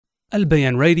Al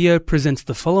Bayan Radio presents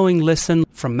the following lesson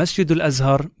from Masjid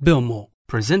Al-Azhar, Bilmo,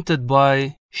 presented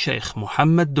by Sheikh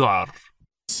Mohamad Doar.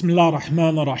 Bismillah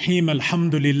ar-Rahman ar-Rahim,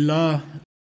 alhamdulillah,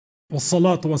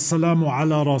 wassalatu wassalamu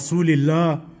ala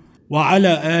Rasulillah, wa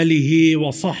ala alihi wa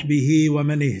sahbihi wa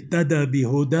man ihtada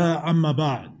bihuda, amma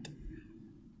ba'd.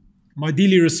 My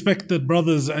dearly respected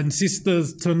brothers and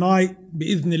sisters, tonight,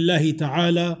 bi'idhnillahi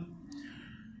ta'ala,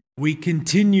 we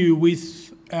continue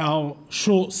with our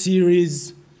short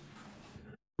series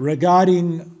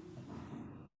regarding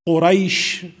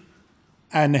Quraysh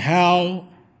and how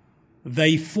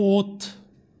they fought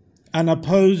and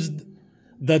opposed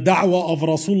the Da'wah of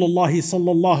RasulAllah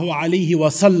sallallahu alaihi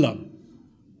wasallam.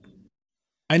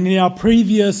 And in our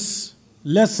previous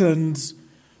lessons,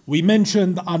 we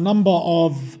mentioned a number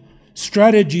of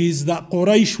strategies that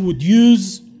Quraysh would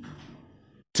use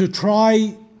to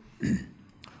try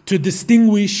to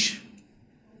distinguish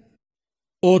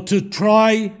or to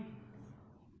try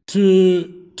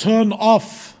to turn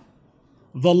off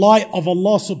the light of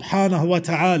Allah subhanahu wa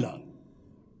ta'ala.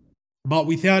 But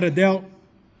without a doubt,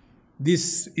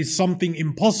 this is something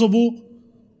impossible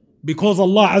because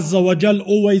Allah Azza wa Jal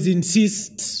always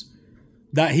insists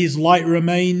that His light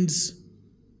remains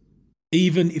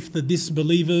even if the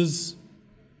disbelievers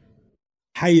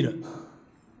hate it.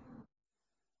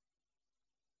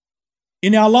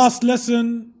 In our last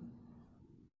lesson,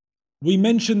 we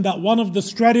mentioned that one of the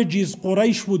strategies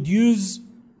Quraysh would use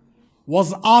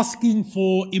was asking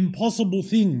for impossible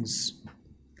things.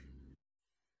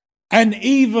 And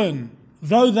even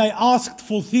though they asked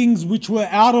for things which were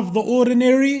out of the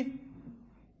ordinary,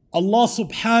 Allah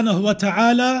subhanahu wa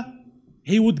ta'ala,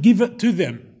 He would give it to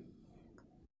them.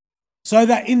 So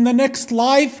that in the next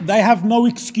life, they have no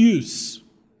excuse.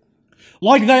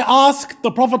 Like they asked the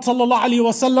Prophet sallallahu alaihi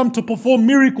wasallam to perform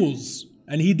miracles,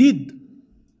 and he did.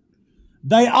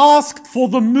 They asked for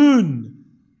the moon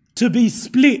to be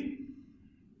split,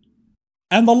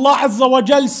 and Allah Azza wa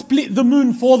Jal split the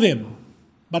moon for them,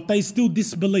 but they still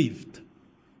disbelieved.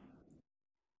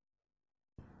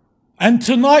 And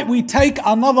tonight we take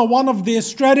another one of their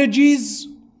strategies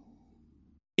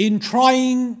in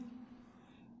trying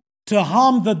to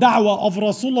harm the da'wah of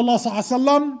Rasulullah sallallahu alaihi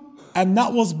wasallam, and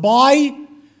that was by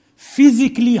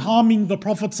physically harming the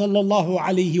Prophet sallallahu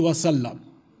alaihi wasallam.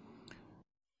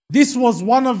 This was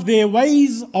one of their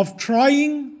ways of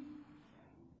trying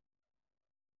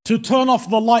to turn off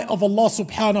the light of Allah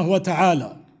subhanahu wa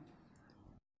ta'ala.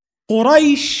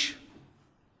 Quraysh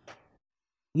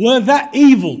were that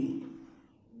evil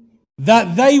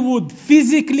that they would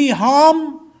physically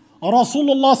harm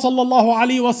Rasulullah sallallahu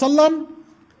alaihi wasallam,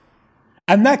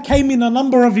 and that came in a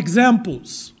number of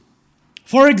examples.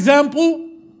 For example,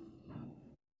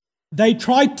 they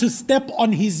tried to step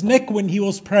on his neck when he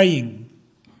was praying,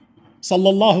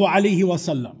 sallallahu alaihi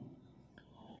wasallam.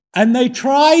 And they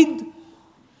tried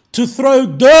to throw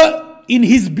dirt in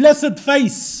his blessed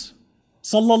face,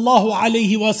 sallallahu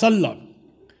alaihi wasallam.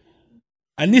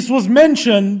 And this was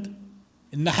mentioned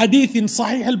in the hadith in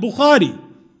Sahih al-Bukhari,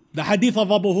 the hadith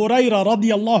of Abu Hurairah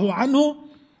radiyallahu anhu,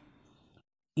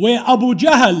 where Abu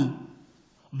Jahl,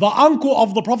 the uncle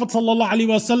of the Prophet sallallahu alaihi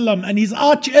wasallam and his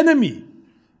arch enemy,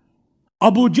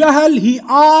 Abu Jahl, he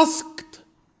asked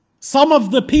some of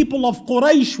the people of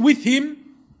Quraysh with him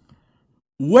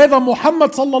whether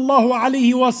Muhammad sallallahu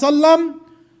alaihi wasallam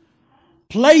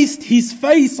placed his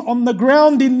face on the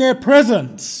ground in their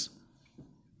presence.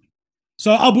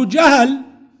 So Abu Jahl,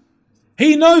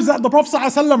 he knows that the Prophet sallallahu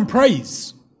alaihi wasallam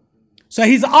prays. So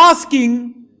he's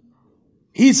asking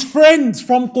his friends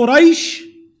from Quraysh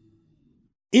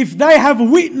if they have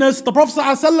witnessed the Prophet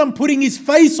sallallahu alaihi wasallam putting his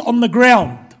face on the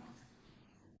ground,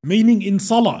 meaning in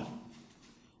salah.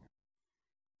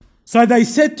 So they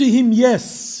said to him,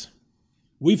 yes,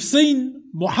 we've seen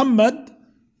Muhammad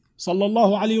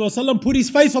sallallahu alaihi wasallam put his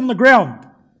face on the ground.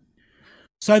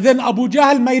 So then Abu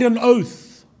Jahl made an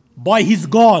oath by his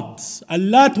gods,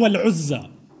 Allat wal Uzza.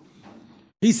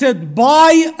 He said,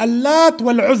 by Allat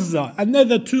wal Uzza, and they're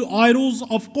the two idols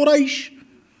of Quraysh.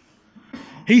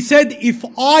 He said, if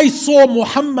I saw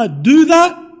Muhammad do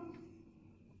that,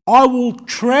 I will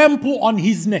trample on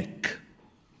his neck.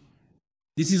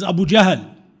 This is Abu Jahl.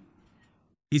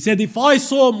 He said, if I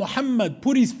saw Muhammad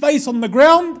put his face on the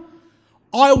ground,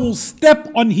 I will step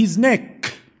on his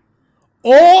neck,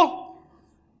 or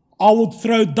I would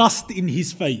throw dust in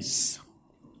his face.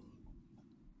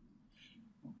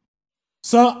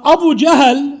 So Abu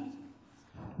Jahl,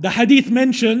 the hadith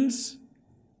mentions,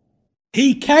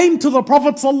 he came to the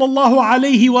Prophet sallallahu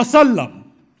alaihi wasallam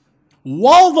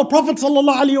while the Prophet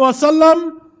sallallahu alaihi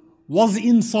wasallam was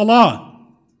in salah.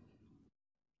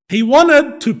 He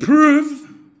wanted to prove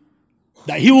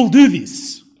that he will do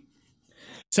this.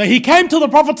 So he came to the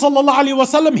Prophet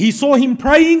ﷺ, he saw him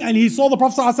praying and he saw the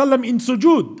Prophet ﷺ in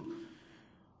sujood.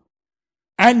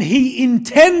 And he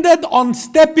intended on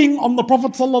stepping on the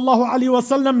Prophet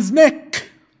ﷺ's neck.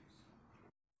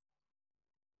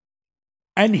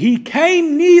 And he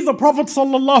came near the Prophet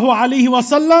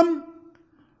ﷺ,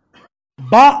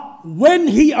 but when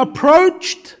he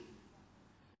approached,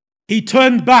 he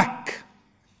turned back.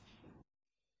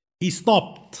 He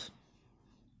stopped.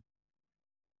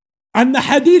 And the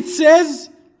hadith says,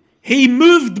 he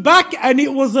moved back and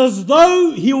it was as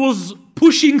though he was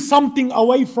pushing something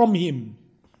away from him.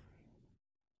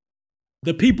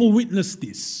 The people witnessed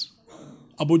this.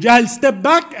 Abu Jahl stepped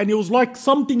back and it was like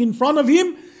something in front of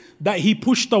him that he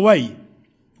pushed away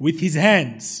with his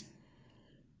hands.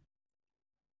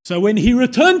 So when he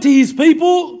returned to his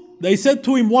people, they said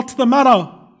to him, "What's the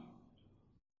matter?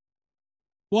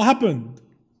 What happened?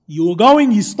 You were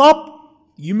going, you stopped,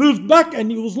 you moved back,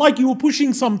 and it was like you were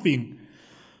pushing something."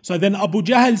 So then Abu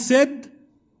Jahl said,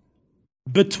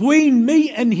 "Between me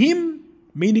and him,"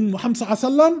 meaning Muhammad sallallahu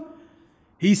alaihi wasallam,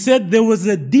 he said there was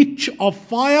a ditch of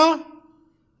fire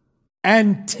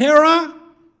and terror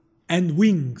and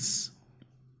wings.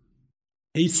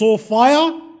 He saw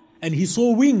fire and he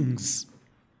saw wings.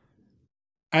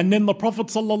 And then the Prophet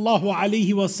sallallahu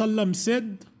alaihi wasallam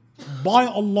said, "By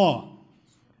Allah,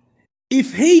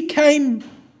 if he came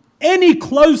any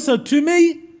closer to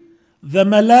me, the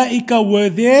malaika were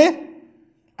there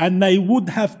and they would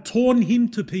have torn him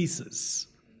to pieces."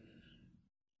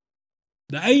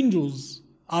 The angels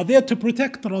are there to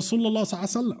protect Rasulullah sallallahu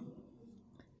alaihi wasallam.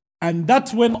 And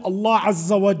that's when Allah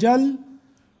Azza wa Jal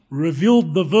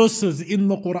revealed the verses in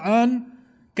the Quran,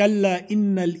 كَلَّا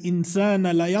إِنَّ الْإِنسَانَ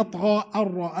لَيَطْغَى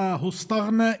أَن رَآهُ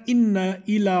اسْتَغْنَى إِنَّ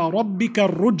إِلَىٰ رَبِّكَ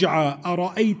الرُّجْعَى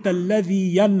أَرَأَيْتَ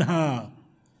الَّذِي يَنْهَى.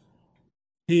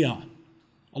 Here,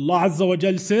 Allah Azza wa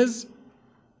Jal says,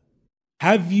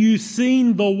 have you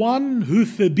seen the one who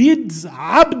forbids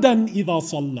عَبْدًا إِذَا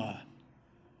صَلَّى?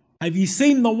 Have you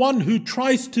seen the one who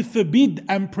tries to forbid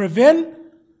and prevent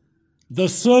the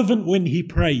servant when he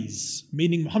prays?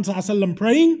 Meaning Muhammad sallallahu alaihi wasallam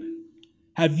praying.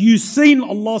 Have you seen,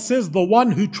 Allah says, the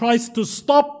one who tries to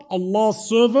stop Allah's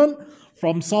servant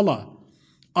from salah?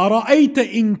 أَرَأَيْتَ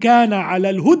إِن كَانَ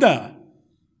عَلَى الْهُدَى.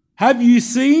 Have you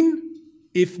seen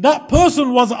if that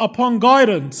person was upon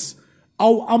guidance,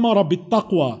 أَوْ أَمَرَ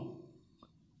بِالتَّقْوَى,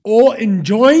 or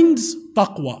enjoins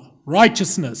taqwa,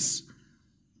 righteousness?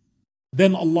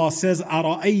 Then Allah says,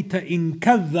 أَرَأَيْتَ إِن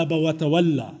كَذَّبَ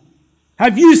وَتَوَلَّى.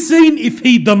 Have you seen if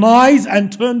he denies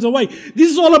and turns away?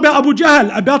 This is all about Abu Jahl,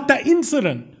 about that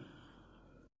incident.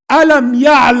 أَلَمْ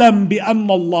يَعْلَمْ بِأَنَّ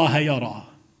اللَّهَ يَرَى.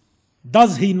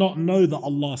 Does he not know that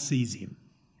Allah sees him?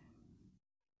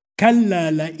 كَلَّا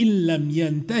لَإِن لَمْ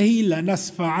يَنْتَهِ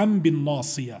لَنَسْفَعًا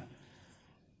بِالنَّاصِيَةِ.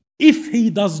 If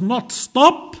he does not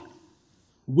stop,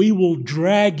 we will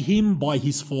drag him by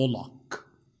his forelock.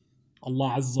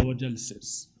 Allah Azza wa Jal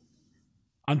says.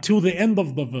 Until the end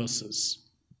of the verses.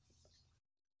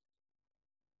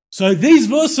 So these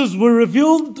verses were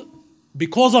revealed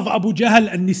because of Abu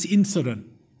Jahl and this incident.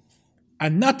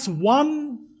 And that's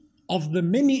one of the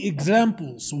many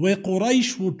examples where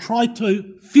Quraysh would try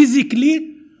to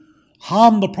physically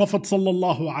harm the Prophet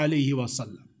sallallahu alaihi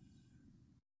wasallam.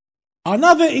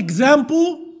 Another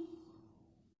example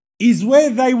is where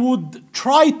they would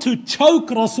try to choke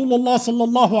Rasulullah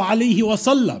sallallahu alaihi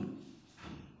wasallam.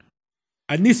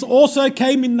 And this also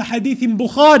came in the hadith in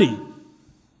Bukhari,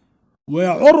 where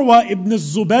Urwa ibn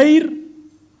Zubayr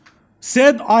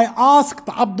said, I asked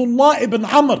Abdullah ibn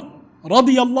Amr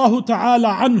radiyallahu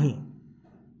ta'ala anhu.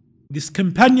 This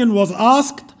companion was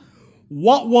asked,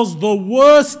 what was the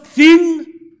worst thing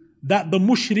that the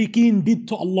mushrikeen did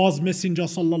to Allah's Messenger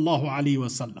sallallahu alaihi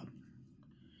wasallam?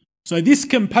 So this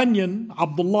companion,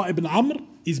 Abdullah ibn Amr,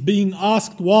 is being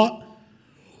asked what?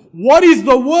 What is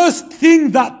the worst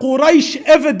thing that Quraysh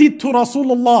ever did to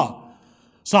Rasulullah?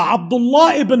 So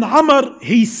Abdullah ibn Amr,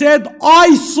 he said,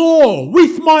 I saw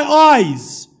with my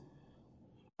eyes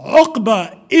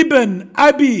Uqba ibn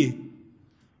Abi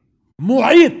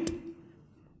Mu'ayt,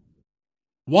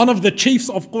 one of the chiefs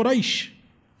of Quraysh,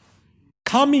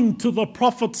 coming to the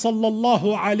Prophet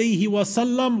sallallahu alaihi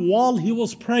wasallam while he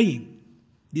was praying.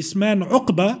 This man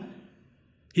Uqba,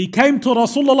 he came to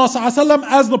Rasulullah sallallahu alaihi wasallam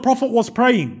as the Prophet was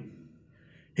praying.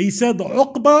 He said,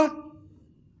 Uqba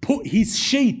put his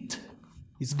sheet,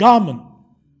 his garment,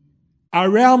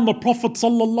 around the Prophet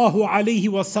sallallahu alaihi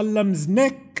wasallam's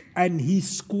neck and he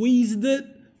squeezed it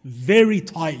very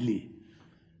tightly.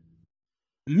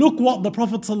 Look what the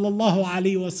Prophet sallallahu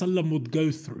alaihi wasallam would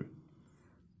go through.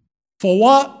 For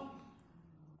what?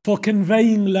 For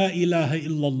conveying La ilaha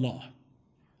illallah.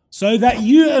 so that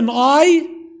you and I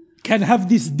can have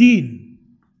this deen.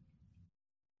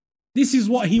 This is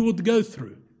what he would go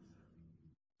through.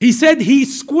 He said he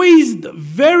squeezed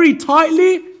very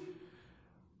tightly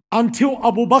until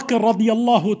Abu Bakr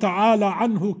radiyallahu ta'ala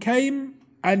anhu came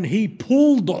and he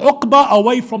pulled Uqba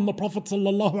away from the Prophet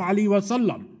sallallahu alaihi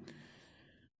wasallam.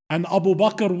 And Abu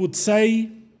Bakr would say,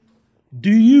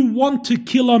 do you want to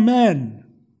kill a man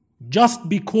just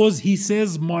because he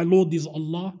says, my Lord is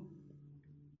Allah?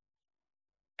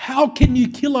 How can you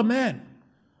kill a man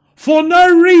for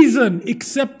no reason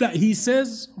except that he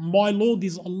says, my Lord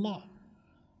is Allah?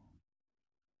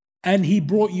 And he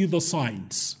brought you the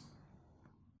signs.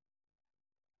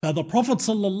 Now the Prophet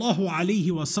sallallahu alaihi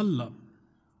wasallam,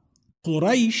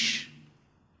 Quraysh,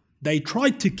 they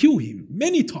tried to kill him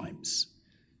many times.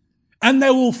 And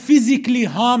they will physically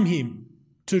harm him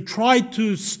to try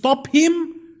to stop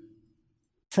him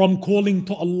from calling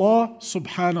to Allah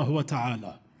subhanahu wa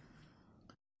ta'ala.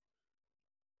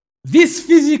 This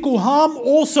physical harm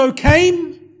also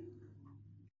came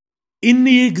in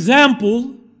the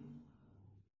example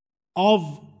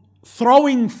of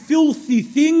throwing filthy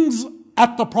things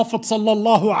at the Prophet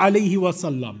sallallahu alaihi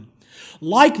wasallam,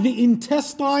 like the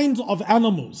intestines of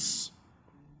animals.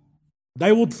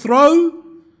 They would throw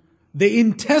the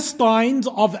intestines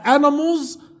of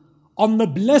animals on the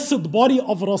blessed body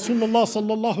of Rasulullah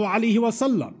sallallahu alaihi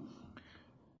wasallam.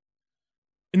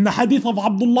 In the hadith of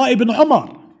Abdullah ibn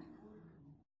Umar,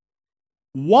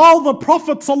 while the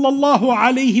Prophet sallallahu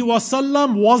alaihi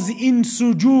wasallam was in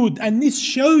sujood, and this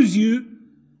shows you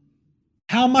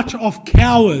how much of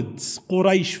cowards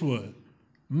Quraysh were.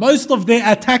 Most of their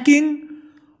attacking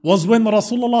was when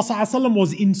Rasulullah sallallahu alaihi wasallam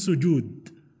was in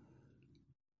sujood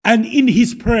and in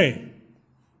his prayer.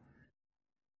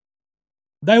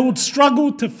 They would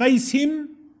struggle to face him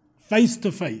face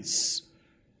to face.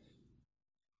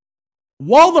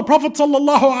 While the Prophet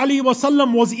sallallahu alaihi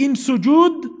wasallam was in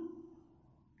sujood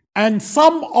and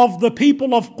some of the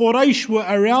people of Quraysh were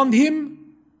around him,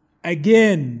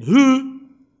 again, who?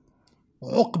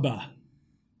 Uqba.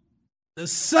 The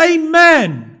same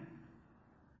man.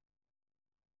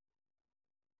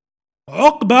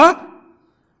 Uqba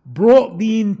brought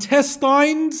the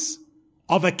intestines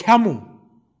of a camel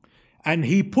and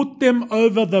he put them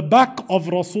over the back of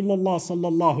Rasulullah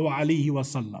sallallahu alaihi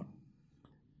wasallam.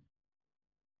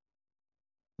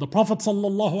 The Prophet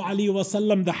sallallahu alaihi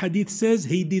wasallam, the hadith says,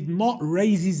 he did not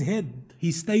raise his head.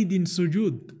 He stayed in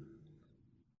sujood.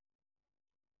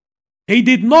 He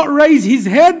did not raise his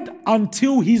head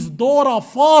until his daughter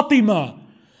Fatima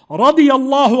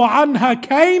radiyallahu anha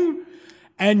came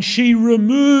and she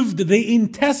removed the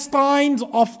intestines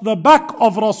off the back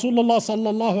of Rasulullah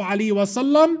sallallahu alaihi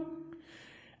wasallam,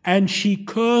 and she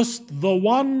cursed the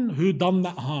one who done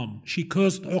that harm. She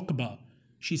cursed Uqba.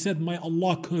 She said, may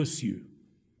Allah curse you.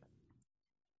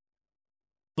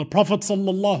 The Prophet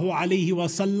sallallahu alaihi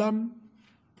wasallam,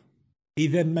 he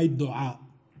then made dua.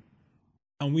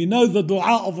 And we know the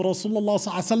dua of Rasulullah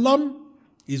sallallahu alaihi wasallam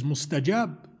is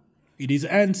mustajab. It is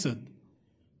answered.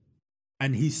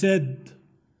 And he said,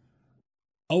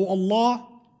 O Allah,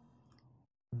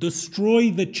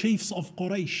 destroy the chiefs of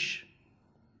Quraysh.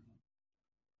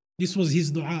 This was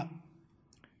his dua.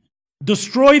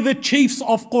 Destroy the chiefs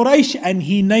of Quraysh, and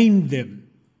he named them.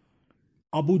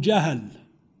 Abu Jahl,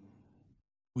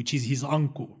 which is his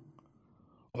uncle.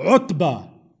 Utbah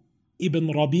ibn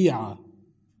Rabi'ah.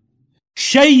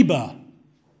 Shayba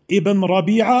ibn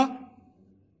Rabi'ah.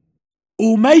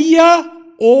 Umayyah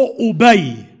or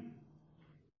Ubay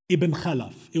ibn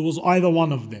Khalaf. It was either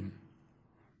one of them.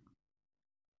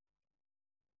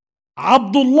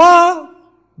 Abdullah,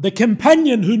 the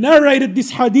companion who narrated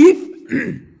this hadith,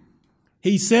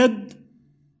 he said,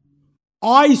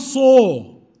 I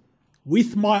saw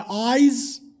with my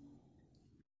eyes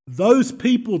those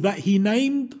people that he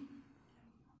named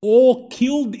all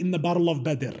killed in the Battle of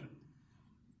Badr.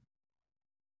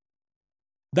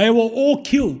 They were all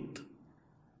killed.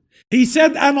 He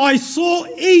said, and I saw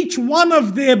each one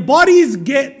of their bodies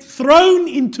get thrown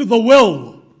into the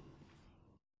well.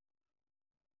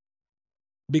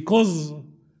 Because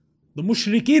the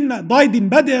mushrikeen that died in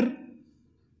Badr,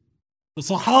 the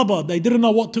Sahaba, they didn't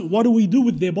know what do we do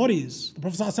with their bodies. The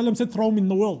Prophet ﷺ said, throw them in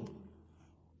the well.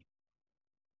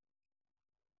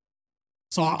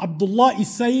 So Abdullah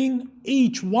is saying,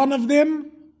 each one of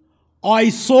them, I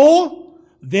saw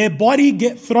their body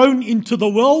get thrown into the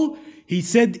well. He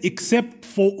said, except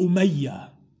for Umayyah,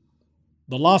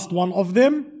 the last one of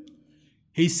them.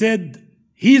 He said,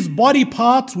 his body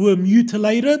parts were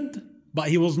mutilated, but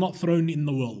he was not thrown in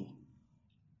the well.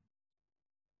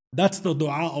 That's the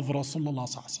dua of Rasulullah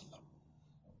sallallahu alaihi wasallam.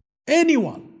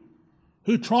 Anyone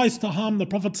who tries to harm the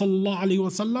Prophet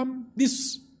ﷺ,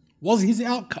 this was his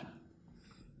outcome.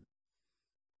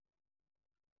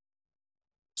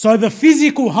 So the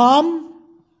physical harm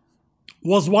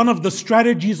was one of the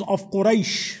strategies of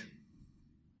Quraysh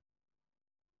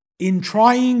in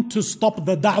trying to stop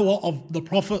the da'wah of the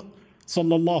Prophet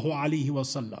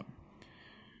ﷺ.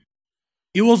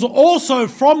 It was also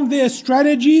from their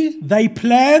strategy they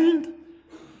planned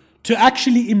to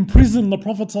actually imprison the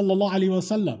Prophet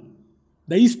ﷺ.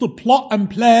 They used to plot and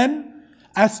plan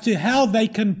as to how they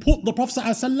can put the Prophet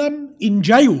ﷺ in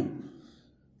jail,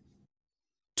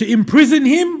 to imprison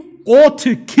him or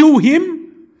to kill him,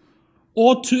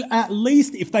 or to at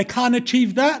least, if they can't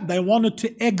achieve that, they wanted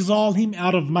to exile him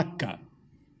out of Mecca.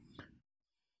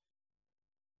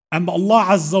 And Allah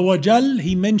Azza wa Jal,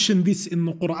 He mentioned this in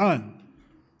the Quran.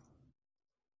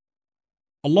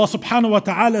 Allah subhanahu wa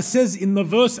ta'ala says in the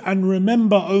verse, and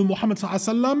remember, O Muhammad sallallahu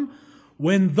alaihi wasallam,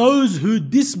 when those who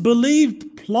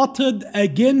disbelieved plotted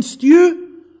against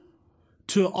you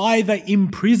to either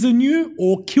imprison you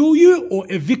or kill you or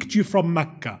evict you from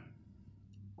Mecca.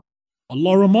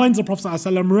 Allah reminds the Prophet sallallahu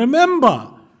alaihi wasallam,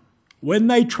 remember when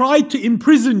they tried to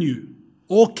imprison you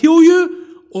or kill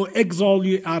you or exile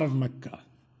you out of Mecca.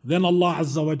 Then Allah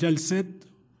Azza wa Jal said,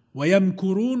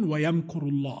 وَيَمْكُرُونَ وَيَمْكُرُ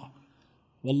اللَّهُ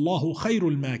وَاللَّهُ خَيْرُ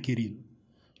الْمَاكِرِينَ.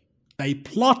 They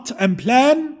plot and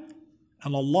plan,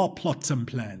 and Allah plots and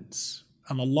plans.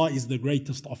 And Allah is the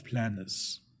greatest of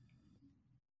planners.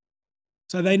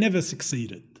 So they never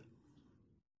succeeded.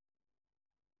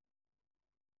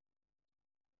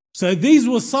 So these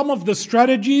were some of the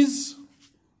strategies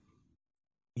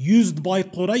used by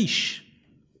Quraysh.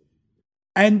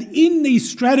 And in these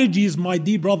strategies, my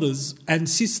dear brothers and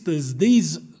sisters,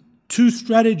 these two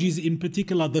strategies in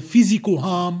particular, the physical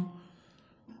harm,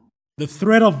 the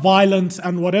threat of violence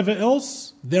and whatever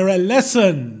else, there are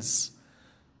lessons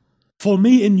for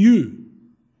me and you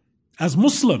as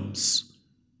Muslims.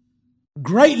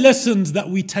 Great lessons that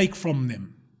we take from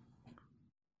them.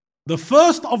 The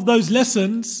first of those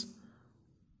lessons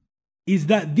is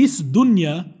that this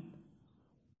dunya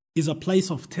is a place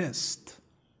of test.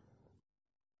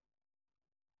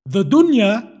 The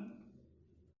dunya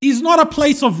is not a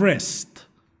place of rest.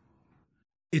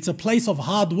 It's a place of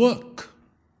hard work.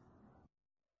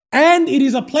 And it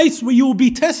is a place where you will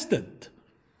be tested.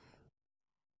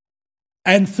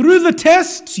 And through the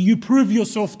tests, you prove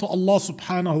yourself to Allah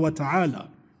subhanahu wa ta'ala.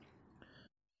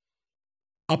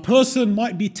 A person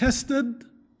might be tested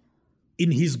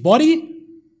in his body,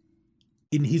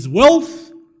 in his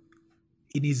wealth,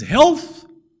 in his health,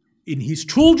 in his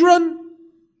children.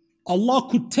 Allah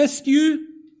could test you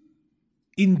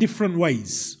in different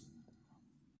ways.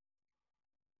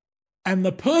 And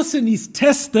the person is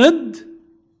tested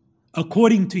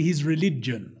according to his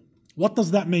religion. What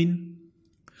does that mean?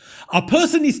 A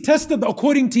person is tested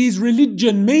according to his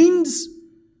religion means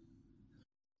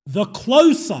the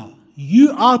closer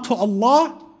you are to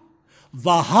Allah,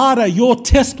 the harder your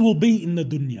test will be in the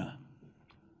dunya.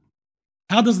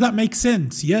 How does that make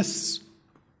sense? Yes.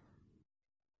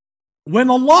 When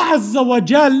Allah Azza wa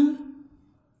Jal,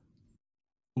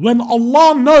 when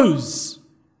Allah knows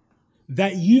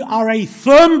that you are a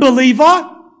firm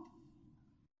believer,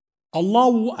 Allah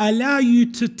will allow you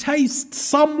to taste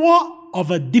somewhat of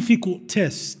a difficult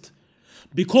test.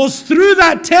 Because through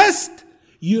that test,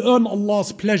 you earn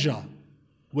Allah's pleasure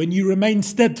when you remain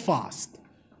steadfast.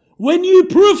 When you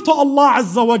prove to Allah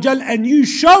Azza wa Jal and you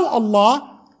show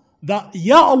Allah that,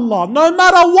 Ya Allah, no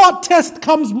matter what test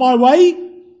comes my way,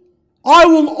 I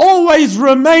will always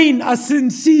remain a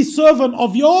sincere servant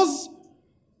of yours.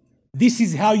 This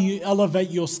is how you elevate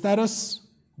your status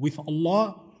with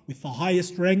Allah, with the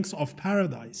highest ranks of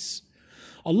paradise.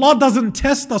 Allah doesn't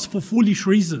test us for foolish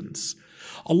reasons.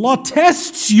 Allah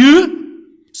tests you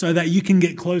so that you can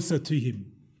get closer to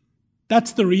Him.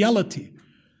 That's the reality.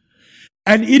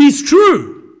 And it is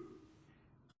true.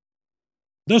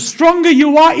 The stronger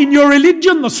you are in your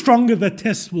religion, the stronger the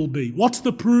test will be. What's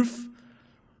the proof?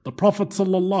 The Prophet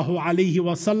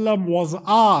ﷺ was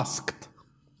asked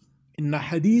in the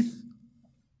hadith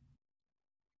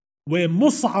where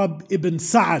Mus'ab ibn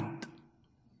Sa'ad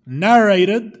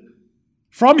narrated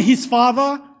from his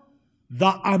father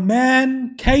that a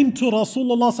man came to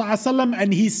Rasulullah ﷺ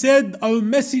and he said, O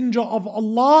Messenger of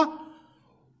Allah,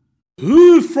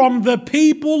 who from the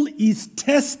people is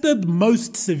tested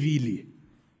most severely?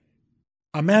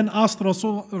 A man asked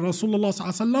Rasulullah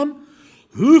ﷺ,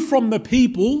 who from the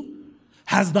people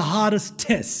has the hardest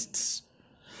tests?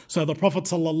 So the Prophet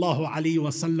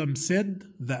ﷺ said,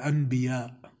 the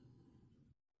Anbiya.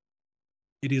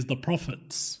 It is the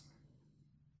prophets.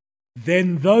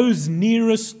 Then those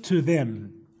nearest to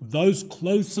them. those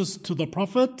closest to the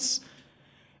prophets,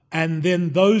 and then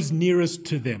those nearest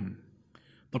to them.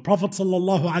 The Prophet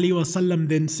ﷺ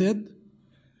then said,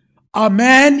 a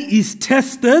man is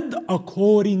tested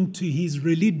according to his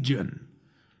religion.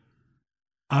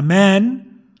 A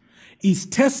man is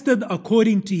tested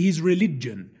according to his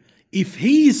religion. If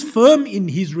he is firm in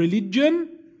his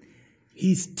religion,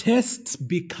 his tests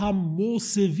become more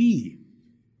severe.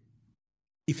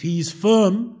 If he is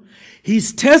firm,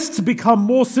 his tests become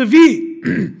more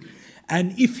severe.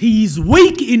 And if he is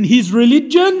weak in his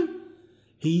religion,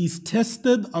 he is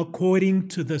tested according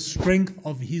to the strength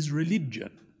of his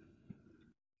religion.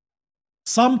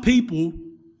 Some people,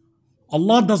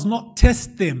 Allah does not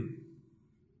test them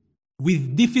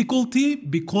with difficulty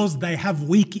because they have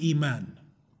weak iman.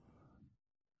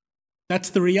 That's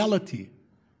the reality.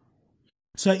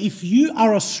 So if you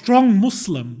are a strong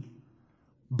Muslim,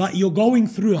 but you're going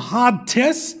through hard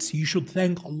tests, you should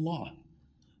thank Allah.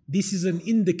 This is an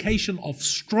indication of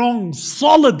strong,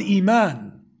 solid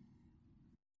iman.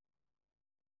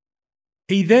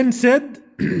 He then said,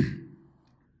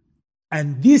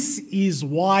 and this is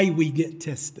why we get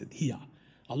tested here.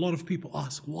 A lot of people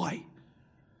ask, why?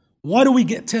 Why do we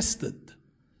get tested?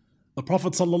 The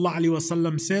Prophet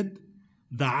ﷺ said,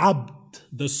 the abd,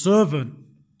 the servant,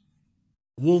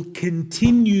 will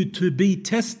continue to be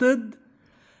tested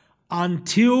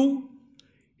until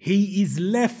he is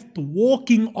left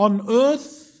walking on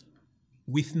earth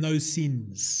with no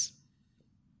sins.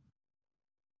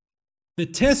 The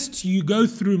tests you go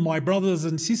through, my brothers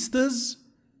and sisters,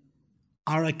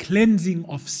 are a cleansing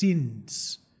of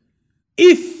sins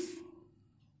if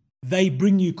they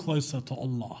bring you closer to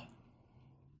Allah.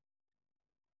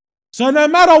 So no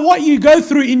matter what you go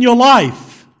through in your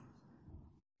life,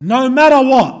 no matter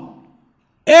what,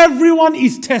 everyone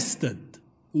is tested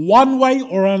one way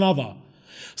or another.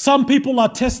 Some people are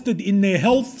tested in their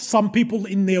health, some people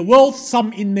in their wealth,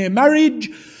 some in their marriage,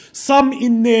 some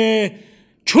in their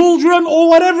children, or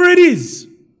whatever it is.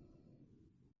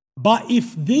 But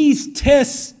if these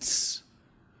tests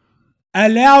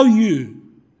allow you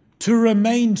to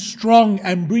remain strong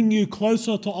and bring you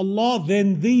closer to Allah,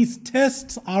 then these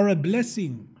tests are a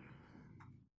blessing.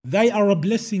 They are a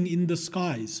blessing in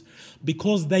disguise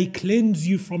because they cleanse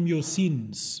you from your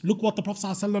sins. Look what the Prophet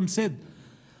ﷺ said.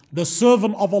 The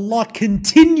servant of Allah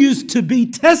continues to be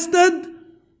tested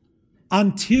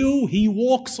until he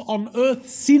walks on earth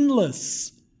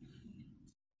sinless.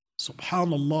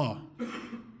 Subhanallah.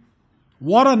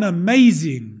 What an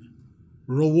amazing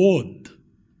reward.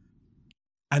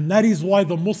 And that is why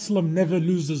the Muslim never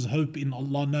loses hope in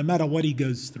Allah, no matter what he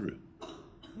goes through.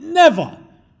 Never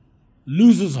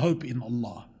loses hope in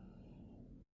Allah.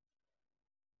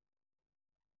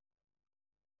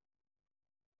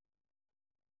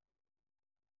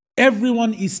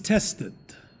 Everyone is tested.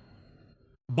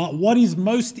 But what is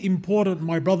most important,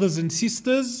 my brothers and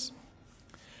sisters,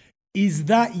 is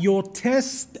that your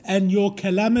test and your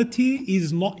calamity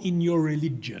is not in your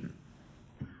religion.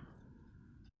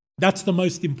 That's the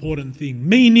most important thing.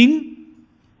 Meaning,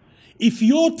 if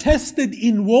you're tested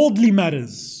in worldly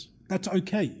matters, that's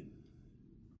okay.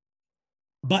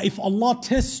 But if Allah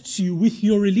tests you with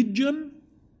your religion,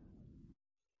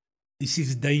 this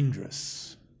is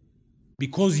dangerous.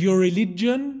 Because your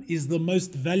religion is the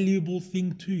most valuable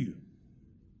thing to you.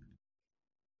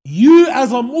 You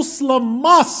as a Muslim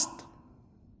must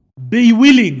be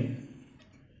willing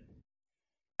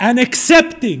and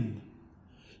accepting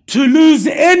to lose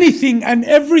anything and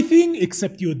everything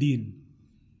except your deen.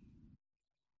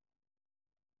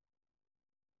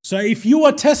 So if you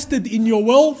are tested in your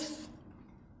wealth,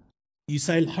 you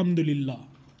say Alhamdulillah.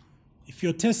 If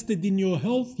you're tested in your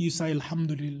health, you say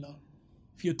Alhamdulillah.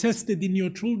 If you're tested in your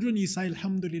children, you say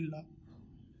Alhamdulillah.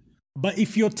 But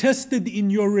if you're tested in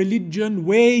your religion,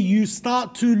 where you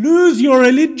start to lose your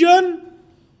religion,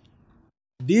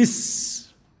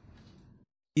 this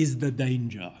is the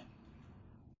danger.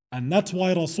 And that's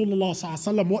why Rasulullah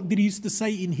ﷺ, what did he used to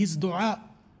say in his dua,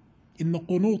 in the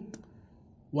qunut?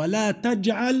 وَلَا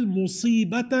تَجْعَلْ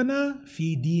مُصِيبَتَنَا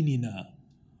فِي دِينِنَا.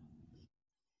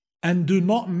 And do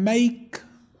not make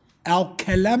our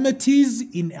calamities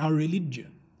in our religion.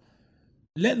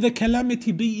 Let the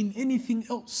calamity be in anything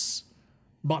else,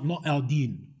 but not our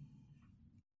deen.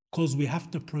 Because we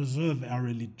have to preserve our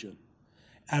religion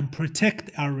and protect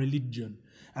our religion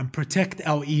and protect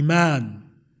our iman.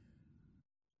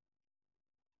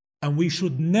 And we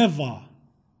should never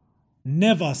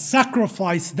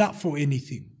sacrifice that for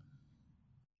anything.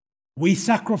 We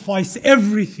sacrifice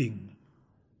everything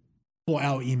for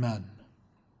our iman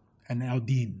and our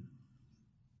deen.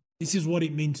 This is what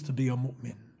it means to be a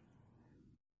mu'min.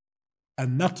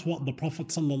 And that's what the Prophet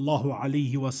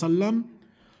ﷺ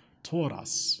taught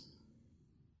us.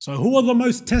 So who are the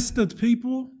most tested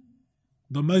people?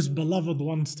 The most beloved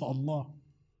ones to Allah.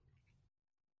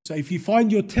 So if you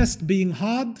find your test being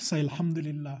hard, say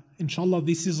Alhamdulillah. Inshallah,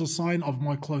 this is a sign of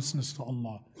my closeness to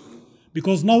Allah.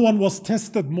 Because no one was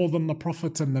tested more than the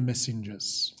prophets and the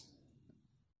messengers.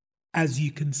 As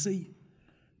you can see.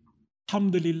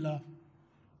 Alhamdulillah.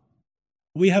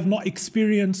 We have not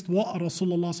experienced what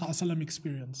Rasulullah ﷺ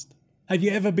experienced. Have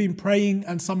you ever been praying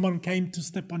and someone came to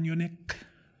step on your neck?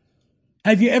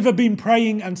 Have you ever been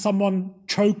praying and someone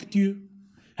choked you?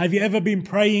 Have you ever been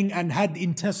praying and had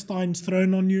intestines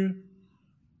thrown on you?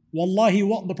 Wallahi,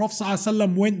 what the Prophet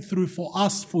ﷺ went through for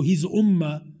us, for his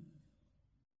ummah,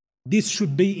 this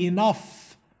should be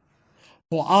enough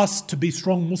for us to be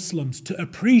strong Muslims, to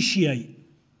appreciate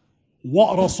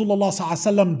what Rasulullah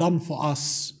ﷺ done for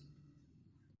us.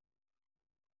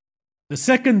 The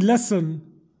second lesson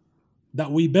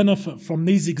that we benefit from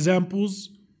these examples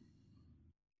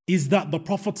is that the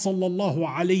Prophet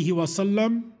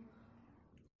ﷺ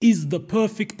is the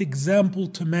perfect example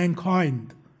to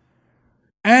mankind.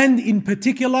 And in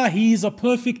particular, he is a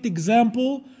perfect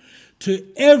example to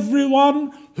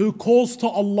everyone who calls to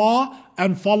Allah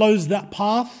and follows that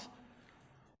path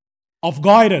of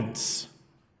guidance.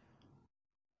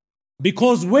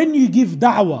 Because when you give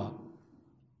da'wah,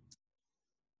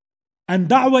 and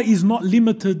da'wah is not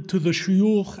limited to the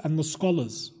shuyukh and the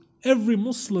scholars. Every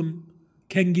Muslim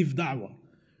can give da'wah.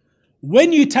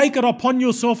 When you take it upon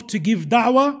yourself to give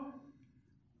da'wah,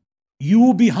 you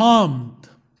will be harmed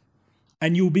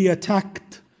and you'll be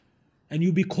attacked and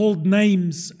you'll be called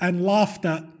names and laughed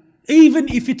at, even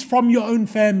if it's from your own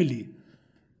family,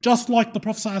 just like the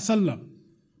Prophet ﷺ.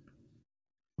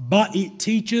 But it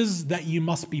teaches that you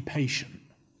must be patient,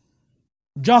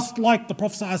 just like the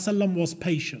Prophet ﷺ was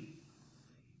patient.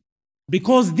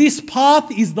 Because this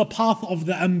path is the path of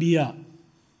the Anbiya.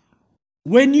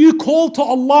 When you call to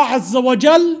Allah Azza wa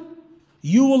Jal,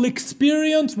 you will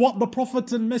experience what the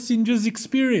prophets and messengers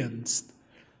experienced.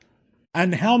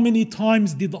 And how many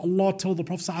times did Allah tell the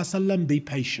Prophet ﷺ, be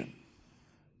patient?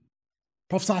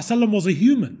 Prophet ﷺ was a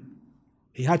human.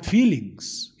 He had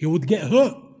feelings. He would get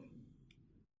hurt.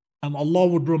 And Allah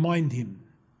would remind him,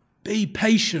 be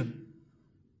patient.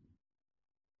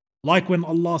 Like when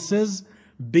Allah says,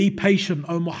 be patient,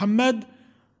 O Muhammad,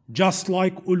 just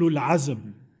like ulul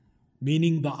azm,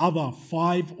 meaning the other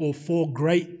 5 or 4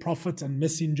 great prophets and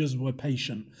messengers were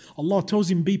patient. Allah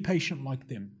tells him, be patient like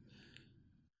them.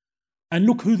 And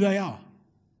look who they are.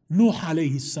 Nuh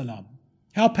alayhi salam.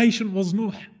 How patient was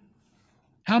Nuh?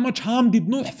 How much harm did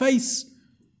Nuh face?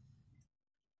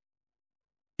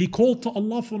 He called to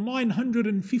Allah for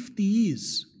 950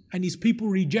 years and his people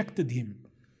rejected him.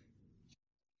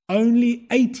 Only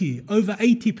over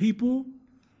 80 people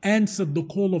answered the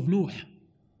call of Nuh.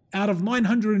 Out of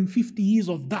 950 years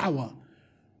of da'wah,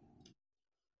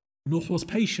 Nuh was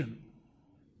patient.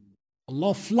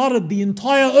 Allah flooded the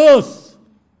entire earth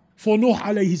for Nuh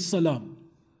alayhi salam.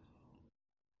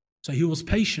 So he was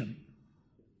patient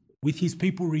with his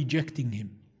people rejecting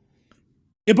him.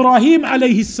 Ibrahim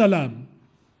alayhi salam,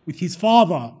 with his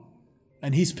father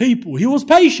and his people, he was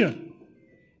patient.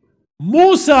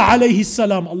 Musa alayhi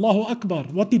salam, Allahu Akbar.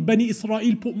 What did Bani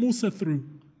Israel put Musa through?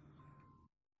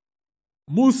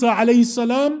 Musa alayhi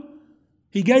salam,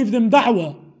 he gave them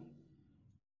da'wah.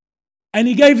 And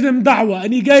he gave them da'wah,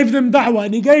 and he gave them da'wah,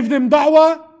 and he gave them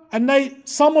da'wah, and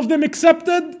some of them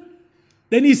accepted.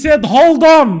 Then he said, hold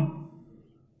on.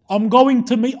 I'm going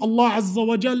to meet Allah Azza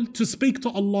wa Jal, to speak to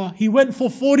Allah. He went for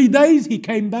 40 days, he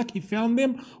came back, he found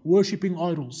them worshipping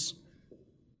idols.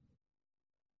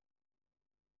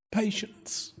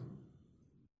 Patience.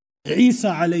 Isa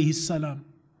alayhi salam.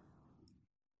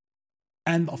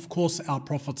 And of course our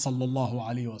Prophet sallallahu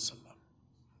alayhi wasallam.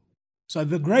 So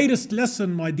the greatest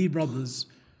lesson, my dear brothers,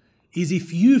 is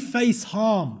if you face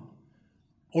harm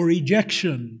or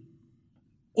rejection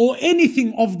or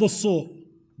anything of the sort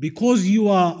because you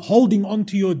are holding on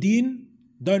to your deen,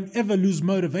 don't ever lose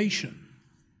motivation.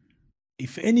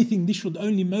 If anything, this should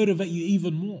only motivate you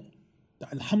even more.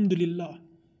 Alhamdulillah,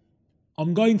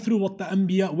 I'm going through what the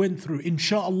Anbiya went through.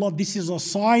 Insha'Allah, this is a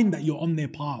sign that you're on their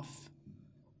path.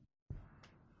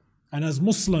 And as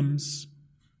Muslims,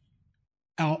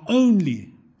 our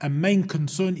only and main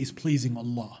concern is pleasing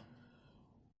Allah.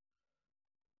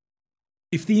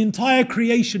 If the entire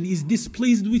creation is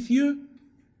displeased with you,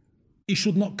 it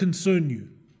should not concern you.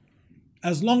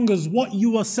 As long as what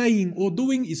you are saying or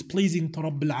doing is pleasing to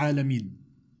Rabbil Alameen.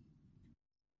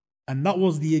 And that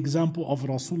was the example of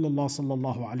Rasulullah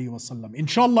sallallahu alaihi wasallam.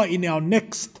 Inshallah, in our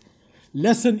next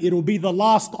lesson, it will be the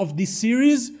last of this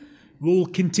series. we'll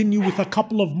continue with a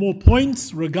couple of more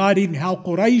points regarding how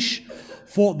Quraysh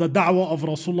fought the da'wah of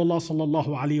RasulAllah sallallahu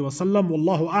alayhi wa sallam.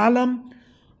 Wallahu a'lam.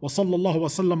 Wa sallallahu wa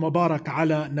sallam wa barak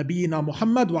ala nabiyyina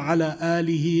Muhammad wa ala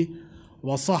alihi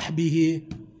wa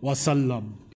sahbihi wa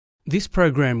sallam. This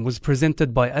program was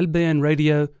presented by Al Bayan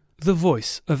Radio, the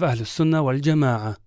voice of Ahlus Sunnah wal Jama'ah.